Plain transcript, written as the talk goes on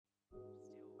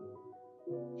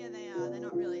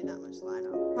not really that much lighter.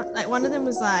 Like one of them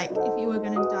was like, if you were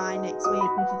gonna die next week,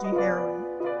 would you do heroin?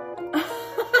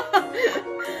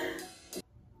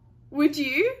 Would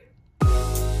you?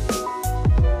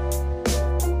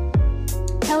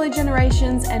 Hello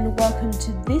generations and welcome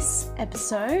to this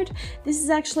episode. This is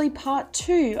actually part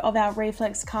 2 of our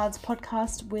Reflex Cards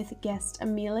podcast with guest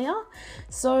Amelia.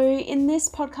 So in this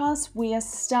podcast we are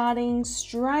starting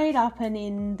straight up and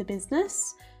in the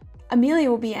business. Amelia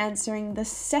will be answering the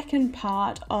second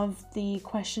part of the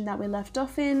question that we left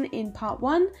off in part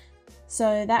 1.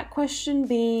 So that question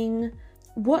being,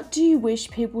 what do you wish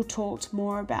people talked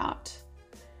more about?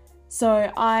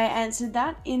 So I answered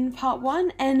that in part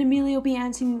 1 and Amelia will be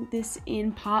answering this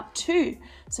in part 2.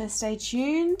 So stay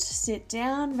tuned, sit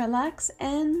down, relax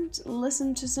and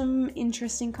listen to some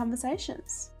interesting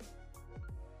conversations.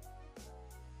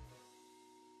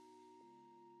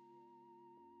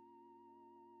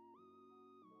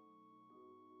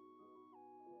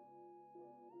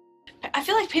 I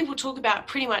feel like people talk about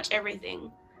pretty much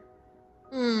everything.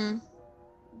 Mm.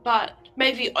 But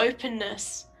maybe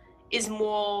openness is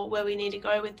more where we need to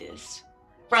go with this,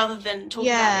 rather than talk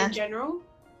about it in general.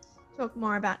 Talk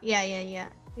more about, yeah.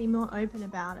 Be more open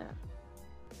about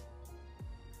it.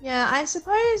 Yeah, I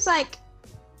suppose, like,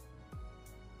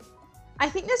 I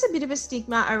think there's a bit of a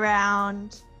stigma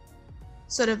around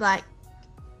sort of like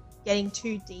getting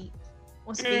too deep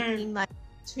or speaking like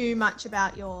too much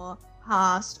about your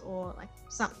past or like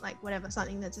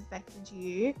something that's affected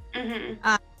you.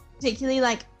 Particularly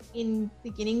like in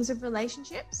beginnings of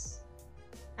relationships.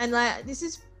 And like this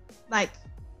is like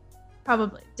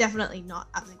definitely not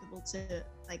applicable to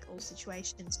like all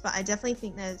situations, but I definitely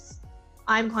think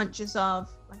I'm conscious of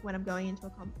like when I'm going into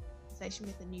a conversation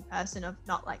with a new person of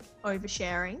not like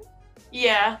oversharing.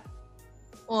 Yeah.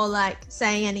 Or like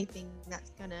saying anything that's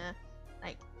gonna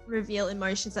like reveal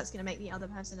emotions that's gonna make the other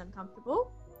person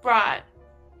uncomfortable. Right.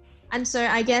 And so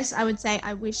I guess I would say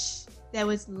I wish there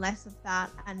was less of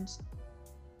that, and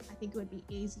I think it would be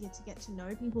easier to get to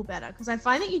know people better, because I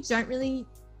find that you don't really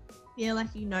feel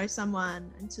like you know someone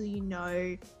until you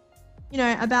know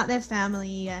about their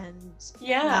family and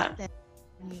about their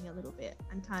upbringing a little bit,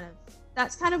 and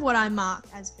that's kind of what I mark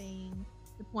as being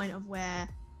the point of where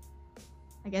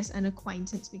I guess an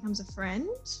acquaintance becomes a friend.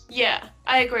 Yeah,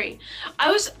 I agree.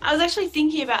 I was actually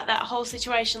thinking about that whole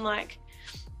situation, like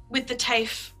with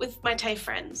my TAFE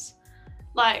friends.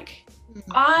 Like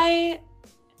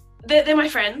they're my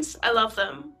friends. I love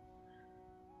them.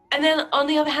 And then on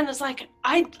the other hand, it's like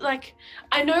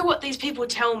I know what these people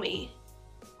tell me.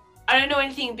 I don't know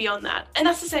anything beyond that. And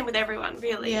that's the same with everyone,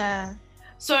 really. Yeah.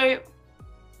 So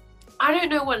I don't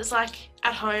know what it's like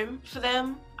at home for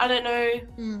them. I don't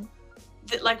know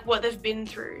like what they've been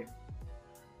through.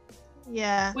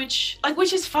 Yeah. Which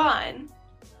is fine.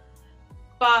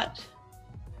 But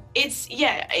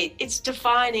it's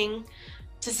defining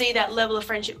to see that level of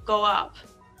friendship go up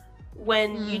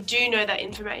when you do know that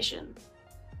information.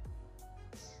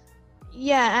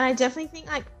 Yeah, and I definitely think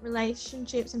like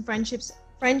relationships and friendships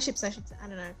I should say, I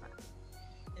don't know.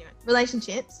 Anyway,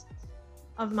 relationships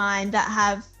of mine that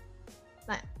have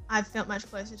like I've felt much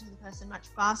closer to the person much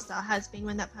faster has been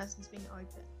when that person's been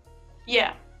open.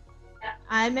 Yeah.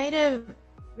 I made a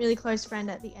really close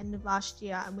friend at the end of last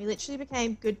year, and we literally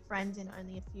became good friends in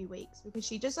only a few weeks, because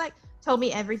she just like told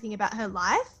me everything about her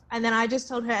life, and then I just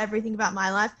told her everything about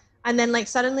my life, and then like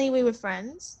suddenly we were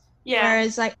friends. Yeah.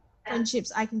 Whereas like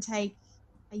friendships, I can take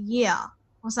a year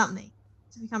or something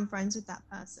to become friends with that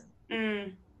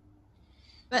person.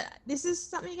 But this is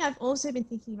something I've also been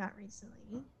thinking about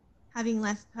recently, having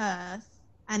left Perth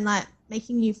and like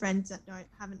making new friends that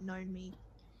haven't known me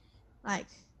like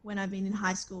when I've been in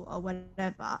high school or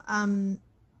whatever.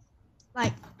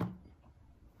 Like,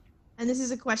 and this is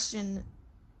a question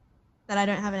that I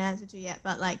don't have an answer to yet,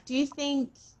 but like, do you think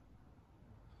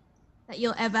that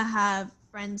you'll ever have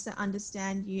friends that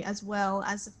understand you as well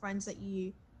as the friends that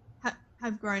you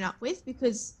have grown up with?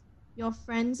 Because your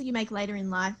friends that you make later in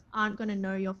life aren't going to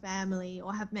know your family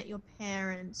or have met your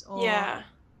parents or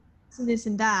this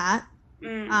and that.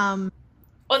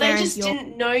 Or they just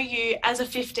didn't know you as a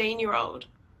 15-year-old.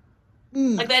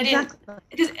 Like they didn't,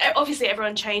 because obviously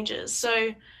everyone changes.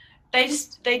 So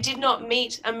they did not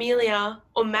meet Amelia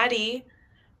or Maddie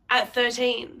at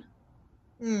 13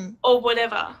 or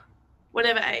whatever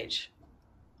age.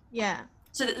 Yeah.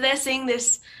 So they're seeing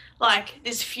this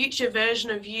future version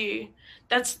of you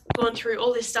that's gone through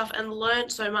all this stuff and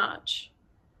learned so much.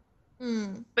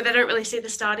 But they don't really see the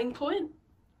starting point.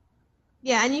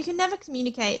 Yeah, and you can never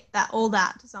communicate all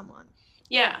that to someone.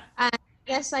 Yeah. And I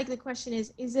guess like the question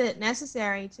is it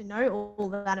necessary to know all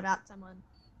that about someone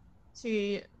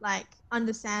to like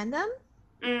understand them?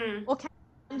 Or can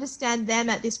you understand them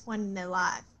at this point in their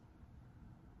life?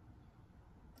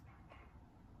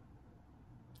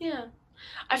 Yeah.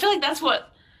 I feel like that's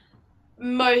what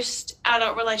most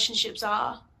adult relationships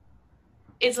are.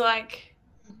 It's like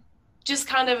just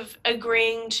kind of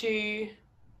agreeing to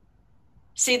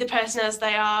see the person as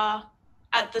they are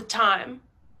at the time,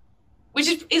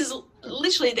 which is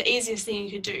literally the easiest thing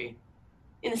you could do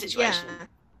in the situation. Yeah.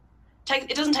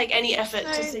 It doesn't take any effort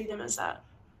to see them as that.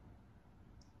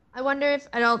 I wonder if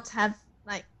adults have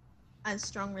like as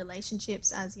strong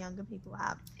relationships as younger people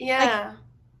have. Yeah.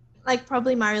 Like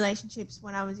probably my relationships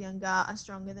when I was younger are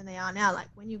stronger than they are now. Like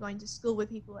when you're going to school with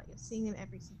people, like you're seeing them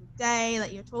every single day,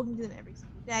 like you're talking to them every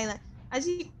single day. Like as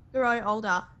you grow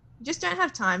older, you just don't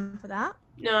have time for that.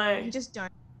 No. You just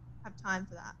don't have time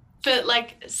for that. For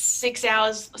like 6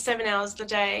 hours or 7 hours a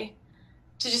day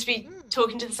to just be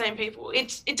talking to the same people.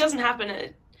 It doesn't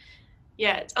happen.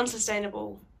 It's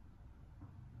unsustainable.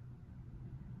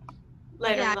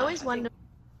 Later in life, I always wonder,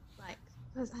 like,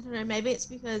 because I don't know, maybe it's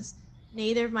because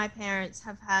neither of my parents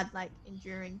have had like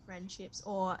enduring friendships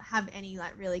or have any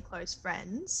like really close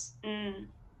friends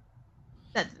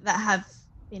that have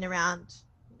been around,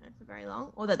 for very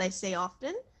long, or that they see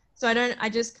often. So I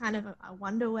just kind of I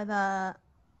wonder whether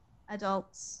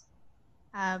adults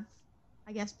have,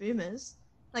 I guess, boomers.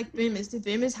 Like boomers, do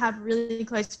boomers have really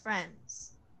close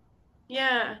friends?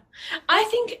 Yeah. I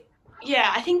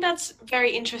think that's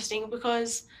very interesting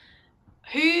because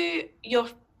who your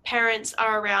parents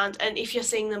are around, and if you're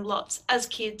seeing them lots as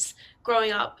kids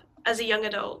growing up as a young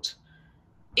adult,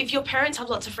 if your parents have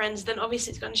lots of friends, then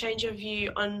obviously it's going to change your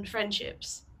view on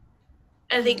friendships.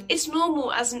 And I think it's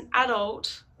normal as an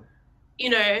adult,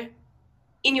 in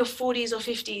your 40s or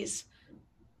 50s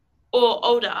or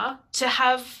older, to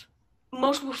have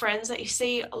multiple friends that you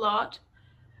see a lot.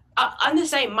 I'm the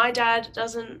same. My dad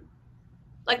doesn't,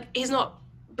 he's not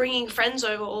bringing friends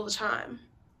over all the time.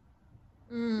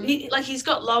 He's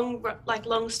got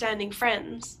long-standing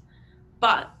friends,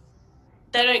 but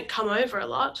they don't come over a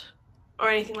lot or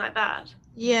anything like that.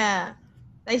 Yeah.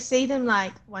 They see them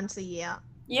like once a year.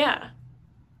 Yeah.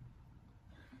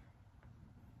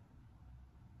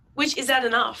 Which, is that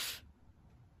enough?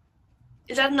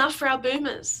 Is that enough for our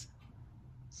boomers?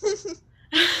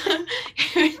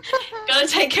 Gotta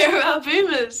take care of our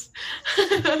boomers.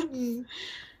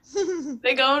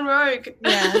 They're going rogue.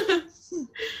 Yeah.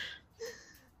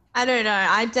 I don't know.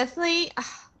 I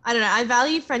don't know. I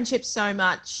value friendship so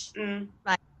much.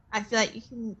 Like, I feel like you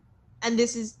can, and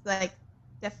this is like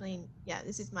definitely,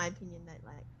 this is my opinion that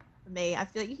like for me, I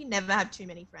feel like you can never have too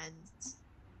many friends.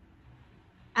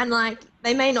 And like,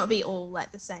 they may not be all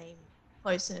like the same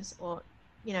closeness or,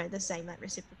 the same like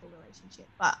reciprocal relationship,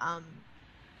 but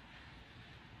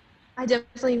I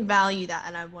definitely value that,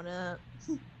 and I want to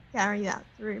carry that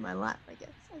through my life, I guess.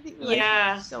 I think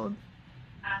so.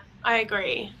 I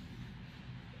agree.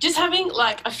 Just having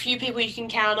like a few people you can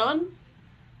count on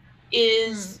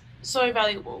is so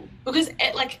valuable, because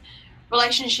like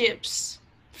relationships,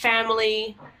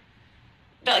 family,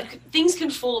 things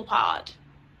can fall apart.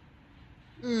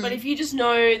 But if you just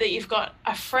know that you've got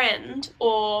a friend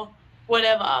or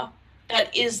whatever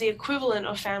that is the equivalent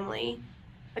of family,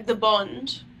 like the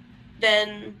bond,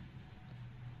 then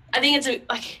I think it's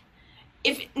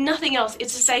if nothing else,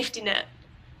 it's a safety net.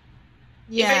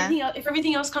 Yeah. If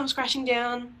everything else comes crashing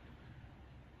down,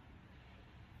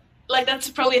 that's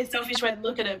probably a selfish way to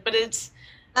look at it, but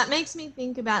that makes me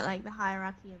think about like the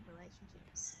hierarchy of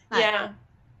relationships.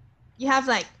 You have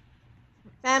like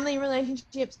family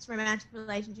relationships, romantic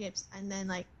relationships, and then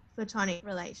like platonic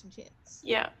relationships.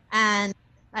 Yeah. And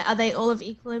like, are they all of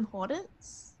equal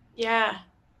importance? Yeah.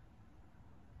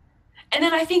 And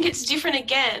then I think it's different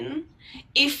again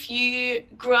if you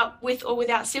grew up with or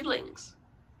without siblings.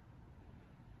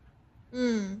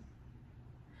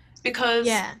 Because,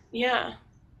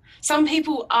 some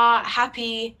people are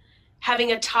happy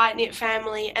having a tight-knit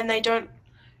family and they don't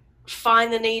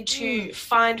find the need to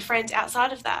find friends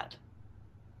outside of that.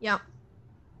 Yeah.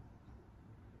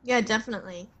 Yeah,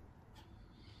 definitely.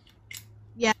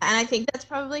 Yeah, and I think that's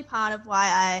probably part of why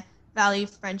I value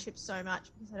friendship so much,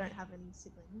 because I don't have any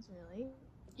siblings, really.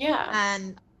 Yeah.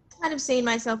 And I kind of seen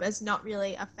myself as not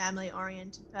really a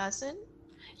family-oriented person.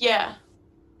 Yeah.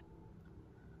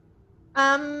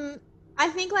 I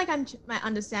think like my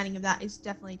understanding of that is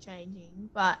definitely changing,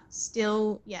 but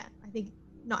still, I think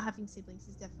not having siblings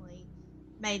has definitely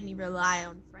made me rely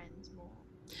on friends more.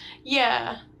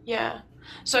 Yeah.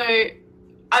 So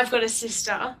I've got a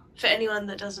sister, for anyone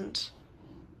that doesn't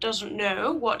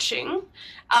know, watching,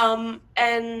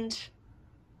 and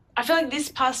I feel like this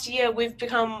past year we've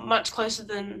become much closer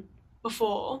than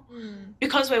before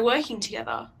because we're working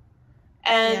together.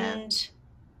 And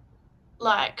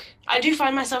like, I do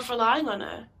find myself relying on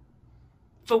her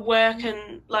for work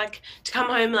and like to come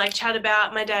home and like chat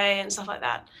about my day and stuff like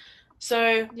that.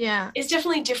 So it's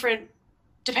definitely different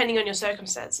depending on your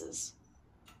circumstances.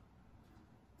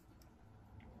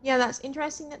 Yeah, that's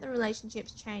interesting that the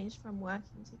relationships changed from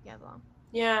working together.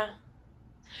 Yeah.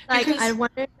 Like, because I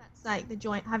wonder if that's like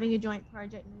having a joint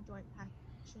project and a joint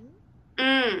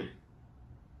passion.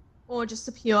 Or just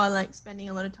a pure, like, spending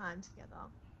a lot of time together.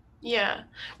 Yeah.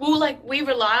 Well, like, we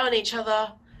rely on each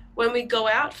other when we go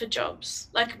out for jobs.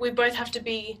 Like, we both have to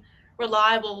be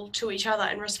reliable to each other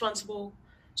and responsible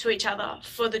to each other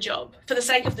for the job, for the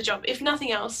sake of the job, if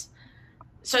nothing else,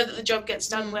 so that the job gets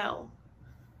done well.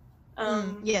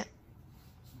 Yeah.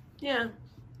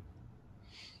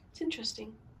 It's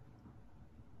interesting.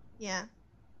 Yeah.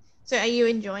 So are you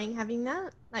enjoying having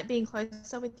that? Like, being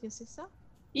closer with your sister?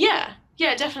 Yeah,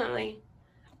 definitely.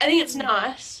 I think it's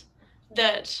nice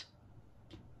that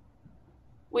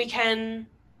we can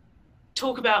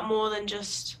talk about more than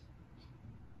just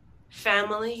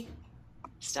family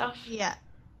stuff. Yeah.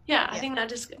 Yeah, I think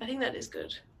that is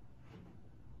good.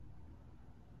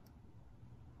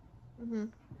 Mm-hmm.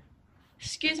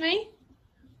 Excuse me?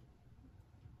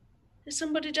 Is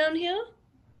somebody down here?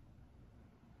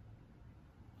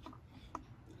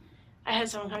 I heard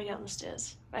someone coming down the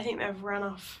stairs. I think they've run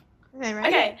off. Okay, right.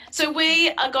 Okay, so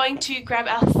we are going to grab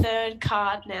our third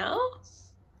card now.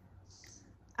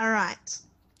 All right.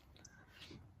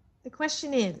 The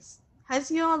question is, has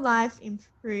your life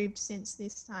improved since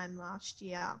this time last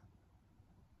year?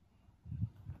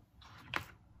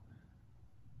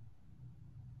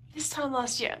 This time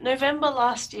last year, November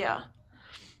last year.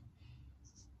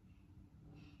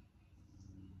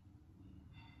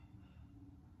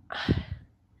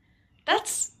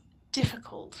 That's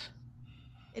difficult.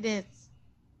 It is.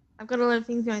 I've got a lot of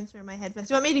things going through my head first.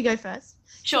 Do you want me to go first?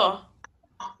 Sure.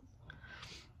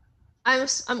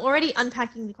 I'm already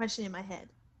unpacking the question in my head,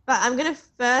 but I'm gonna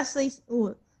firstly. Oh,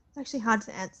 it's actually hard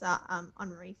to answer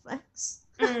on reflex.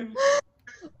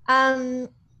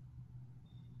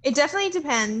 It definitely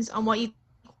depends on what you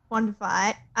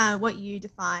quantify, what you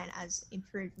define as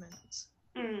improvement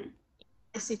in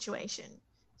a situation.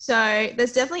 So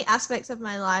there's definitely aspects of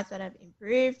my life that have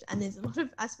improved, and there's a lot of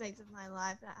aspects of my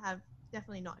life that have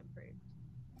definitely not improved.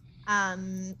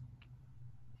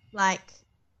 Like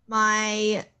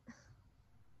my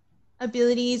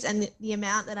abilities and the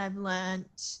amount that I've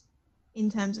learnt in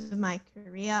terms of my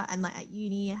career and like at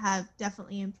uni have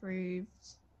definitely improved.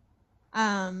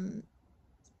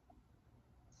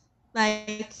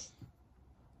 Like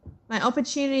my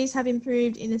opportunities have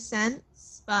improved in a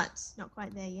sense, but not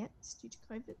quite there yet due to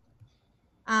COVID.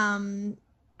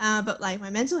 But like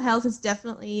my mental health has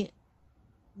definitely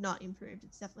not improved.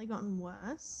 It's definitely gotten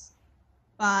worse.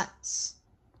 But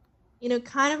in a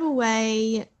kind of a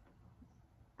way,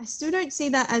 I still don't see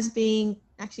that as being,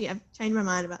 actually I've changed my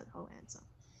mind about the whole answer.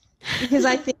 Because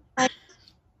I think like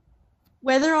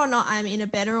whether or not I'm in a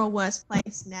better or worse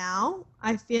place now,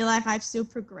 I feel like I've still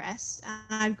progressed and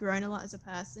I've grown a lot as a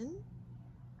person.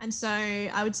 And so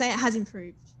I would say it has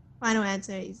improved. Final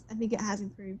answer is I think it has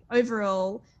improved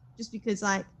overall, just because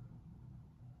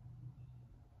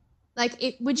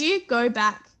would you go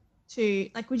back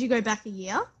a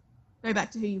year? Go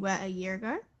back to who you were a year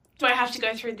ago? Do I have to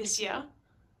go through this year?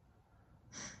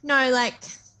 No, like,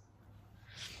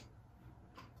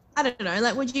 I don't know.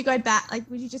 Like, would you go back? Like,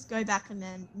 would you just go back and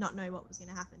then not know what was going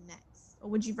to happen next? Or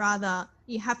would you rather, are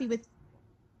you happy with,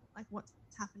 like, what's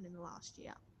happened in the last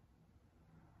year?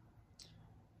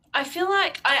 I feel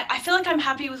like I'm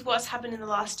happy with what's happened in the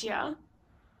last year.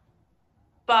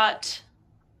 But,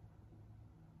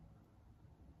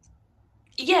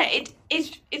 yeah,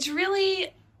 it's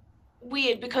really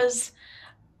weird because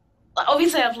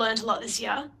obviously I've learned a lot this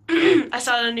year. I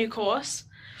started a new course.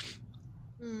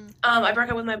 I broke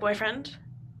up with my boyfriend.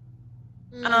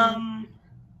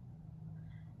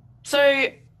 So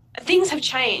things have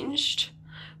changed,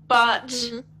 but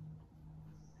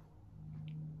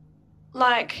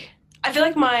like I feel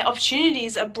like my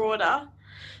opportunities are broader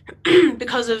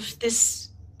because of the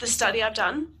study I've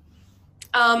done.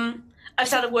 I've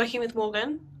started working with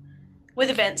Morgan with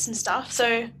events and stuff.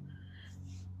 So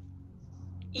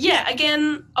yeah,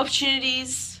 again,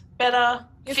 opportunities, better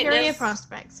Your fitness. career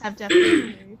prospects have definitely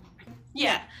improved.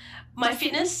 Yeah, my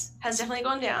fitness has definitely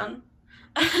gone down.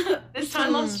 This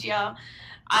time last year,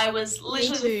 I was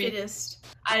literally the fittest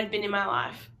I had been in my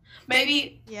life.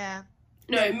 Maybe,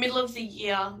 middle of the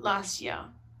year last year,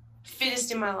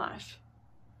 fittest in my life.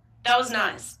 That was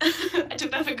nice. I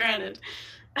took that for granted.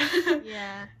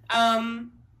 Yeah.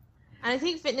 And I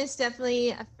think fitness definitely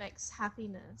affects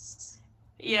happiness.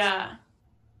 Yeah.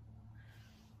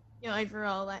 Your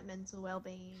overall like mental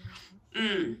well-being.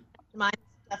 Mine's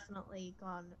definitely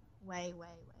gone way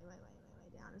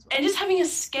down as well. And just having a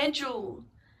schedule.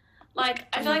 Like,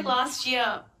 I feel like last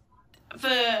year, for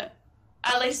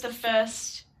at least the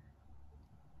first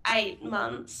 8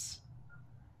 months,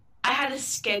 I had a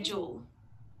schedule.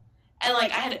 And,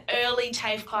 like, I had early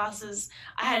TAFE classes.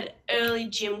 I had early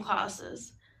gym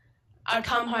classes. I'd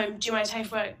come home, do my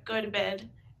TAFE work, go to bed,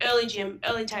 early gym,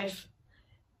 early TAFE,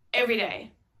 every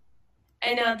day.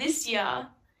 And now this year,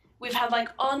 we've had, like,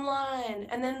 online,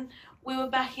 and then we were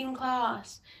back in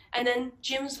class, and then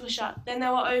gyms were shut, then they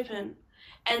were open.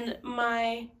 And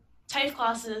my TAFE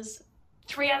classes,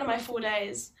 3 out of my 4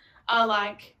 days are,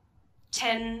 like,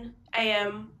 10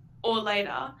 a.m. or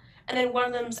later, and then one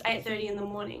of them's 8:30 in the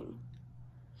morning.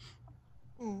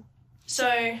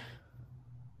 So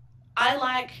I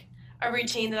like a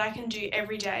routine that I can do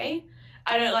every day.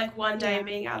 I don't like one day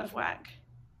being out of whack.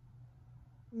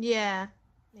 Yeah,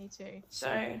 me too.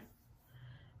 So,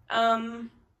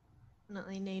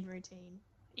 definitely need routine.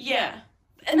 Yeah.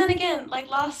 And then again, like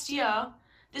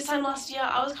this time last year,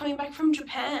 I was coming back from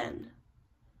Japan.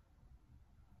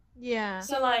 Yeah.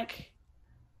 So, like,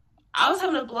 I was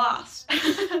having a blast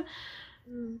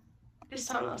this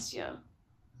time last year.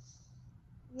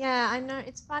 Yeah, I know,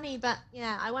 it's funny, but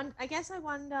yeah, I guess I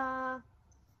wonder,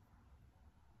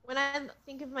 when I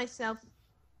think of myself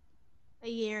a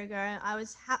year ago, I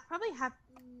was probably happy,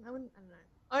 I don't know,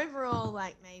 overall,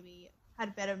 like, maybe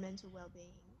had better mental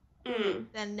well-being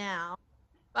than now,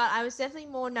 but I was definitely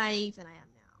more naive than I am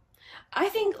now. I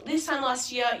think this time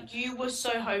last year, you were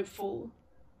so hopeful.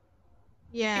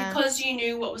 Yeah. Because you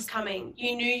knew what was coming.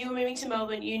 You knew you were moving to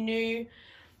Melbourne. You knew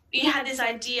you had this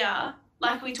idea,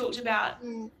 like we talked about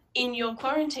in your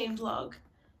quarantine vlog,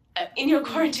 in your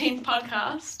quarantine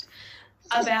podcast,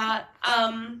 about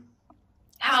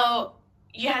how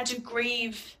you had to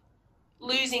grieve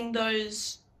losing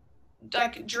those,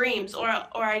 like, dreams or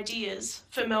ideas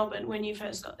for Melbourne when you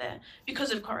first got there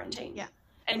because of quarantine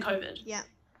and COVID. Yeah.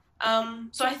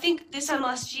 So I think this time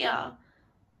last year,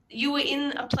 you were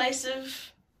in a place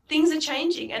of things are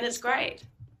changing and it's great.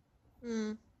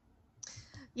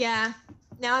 Yeah.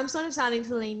 Now I'm sort of starting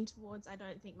to lean towards, I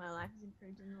don't think my life has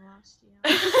improved in the last year.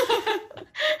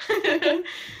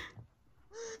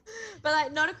 But,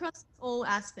 like, not across all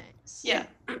aspects. Yeah.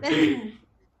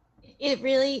 It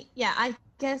really, I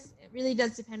guess it really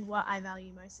does depend what I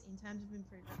value most in terms of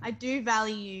improvement. I do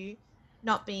value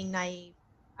not being naive.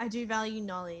 I do value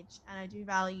knowledge, and I do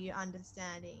value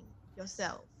understanding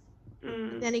yourself.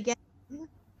 Then again,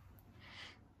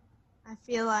 I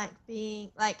feel like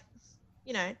being, like,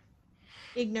 you know,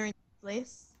 ignorant is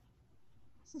bliss.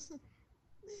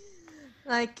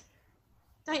 Like,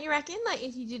 don't you reckon, like,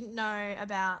 if you didn't know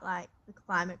about, like, the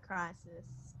climate crisis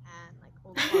and, like,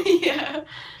 all the problems in the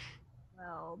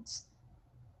world,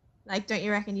 like, don't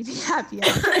you reckon you'd be happier?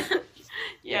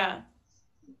 Yeah.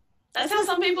 That's how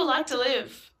some people like to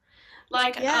live.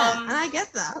 Like, and I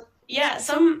get that. Yeah,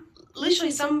 some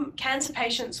cancer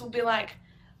patients will be like,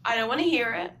 I don't want to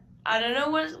hear it. I don't know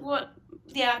what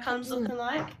the outcome's looking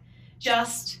like.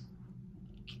 Just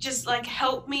like,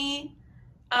 help me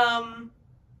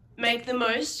make the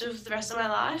most of the rest of my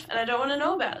life, and I don't want to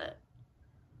know about it.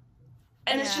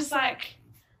 And it's just like,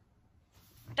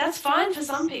 that's fine for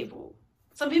some people.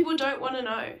 Some people don't want to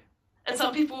know, and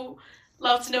some people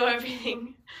love to know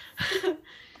everything.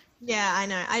 Yeah, I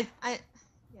know. I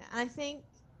think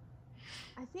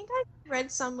I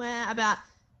read somewhere about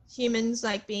humans,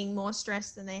 like, being more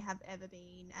stressed than they have ever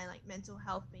been, and, like, mental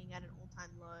health being at an all-time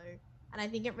low. And I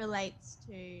think it relates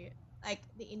to, like,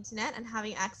 the internet and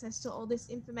having access to all this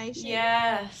information.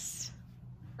 Yes.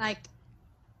 Like,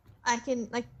 I can,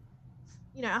 like,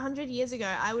 you know, 100 years ago,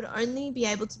 I would only be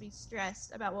able to be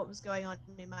stressed about what was going on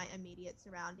in my immediate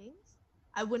surroundings.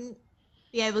 I wouldn't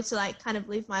be able to, like, kind of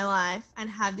live my life and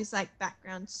have this, like,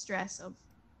 background stress of,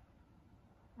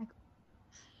 like,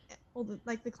 all the,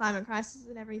 like, the climate crisis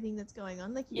and everything that's going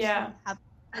on. Like, I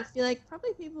feel like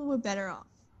probably people were better off.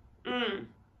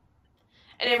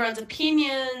 And everyone's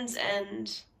opinions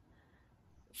and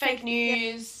fake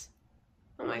news.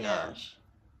 Oh my gosh.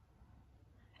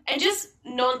 And just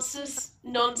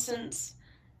nonsense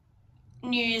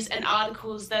news and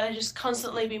articles that are just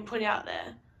constantly being put out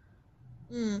there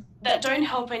that don't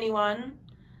help anyone.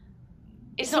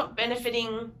 It's not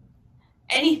benefiting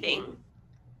anything,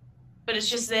 but it's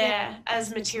just there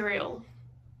as material.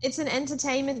 It's an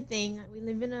entertainment thing. We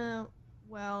live in a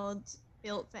world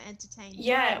built for entertainment.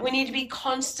 Yeah, we need to be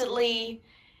constantly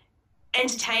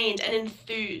entertained and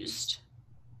enthused.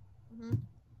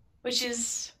 which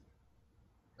is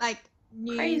like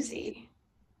news crazy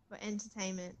for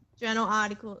entertainment.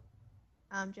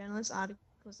 Journalist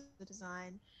articles for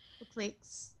design, for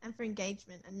clicks, and for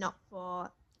engagement, and not for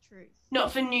truth.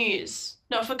 Not for news,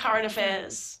 not for current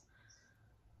affairs.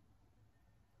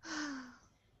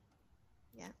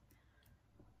 Yeah.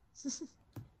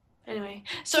 Anyway,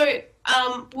 so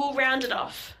we'll round it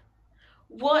off.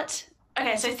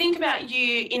 Okay, so think about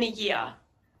you in a year,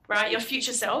 right? Your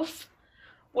future self.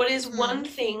 What is one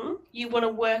thing you want to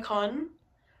work on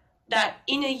that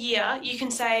in a year you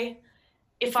can say,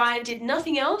 if I did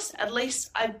nothing else, at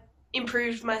least I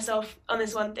improved myself on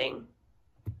this one thing?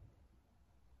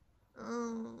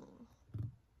 The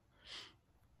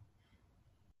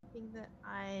thing that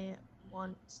I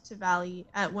want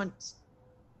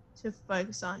to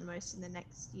focus on most in the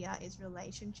next year is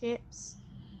relationships,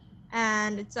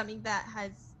 and it's something that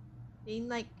has been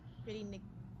like pretty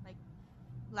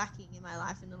lacking in my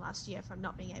life in the last year, from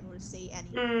not being able to see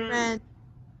any friends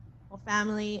or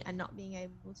family and not being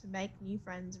able to make new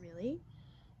friends really.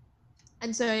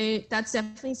 And so that's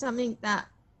definitely something that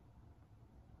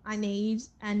I need,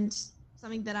 and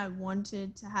something that I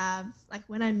wanted to have. Like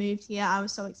when I moved here, I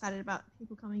was so excited about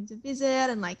people coming to visit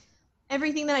and like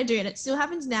everything that I do, and it still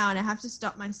happens now, and I have to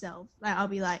stop myself. Like I'll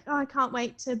be like, oh, I can't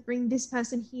wait to bring this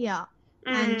person here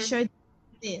and show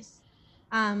this.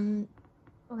 Or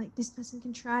like this person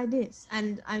can try this,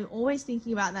 and I'm always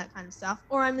thinking about that kind of stuff.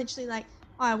 Or I'm literally like,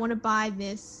 oh, I want to buy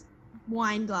this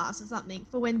wine glass or something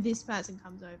for when this person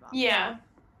comes over. Yeah.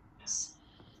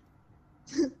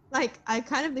 Like I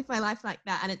kind of live my life like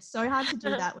that, and it's so hard to do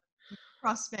that with the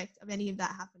prospect of any of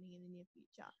that happening in the near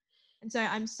future. And so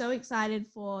I'm so excited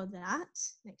for that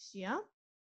next year.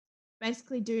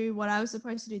 Basically do what I was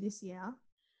supposed to do this year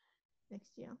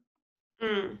next year.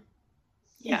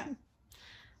 Yeah.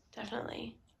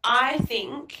 Definitely. I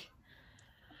think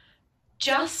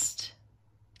just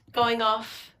going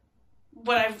off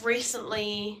what I've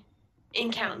recently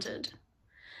encountered,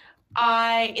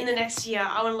 in the next year,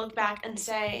 I want to look back and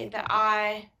say that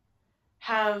I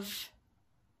have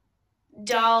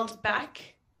dialed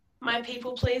back my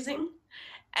people pleasing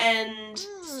and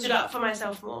stood up for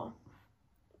myself more.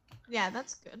 Yeah,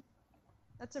 that's good.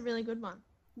 That's a really good one.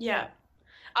 Yeah.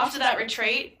 After that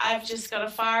retreat, I've just got a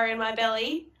fire in my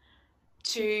belly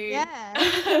to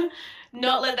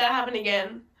not let that happen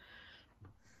again.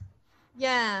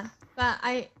 Yeah, but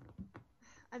I've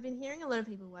been hearing a lot of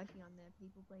people working on their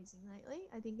people pleasing lately.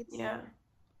 I think it's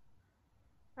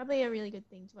probably a really good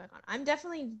thing to work on. I'm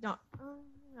definitely not.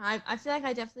 I feel like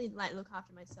I definitely like look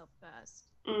after myself first.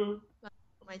 Like,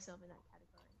 put myself in that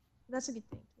category. That's a good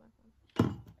thing to work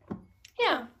on.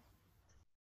 Yeah.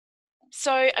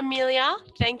 So, Amelia,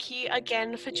 thank you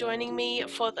again for joining me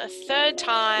for the third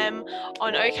time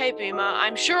on OK Boomer.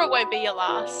 I'm sure it won't be your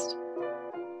last.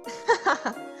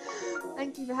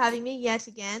 Thank you for having me yet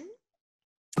again.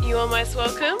 You are most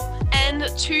welcome. And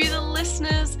to the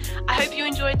listeners, I hope you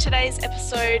enjoyed today's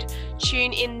episode.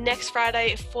 Tune in next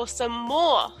Friday for some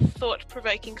more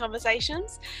thought-provoking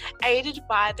conversations aided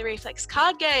by the Reflex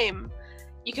card game.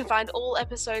 You can find all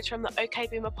episodes from the OK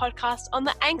Boomer podcast on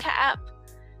the Anchor app.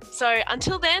 So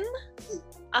until then,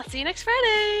 I'll see you next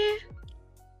Friday.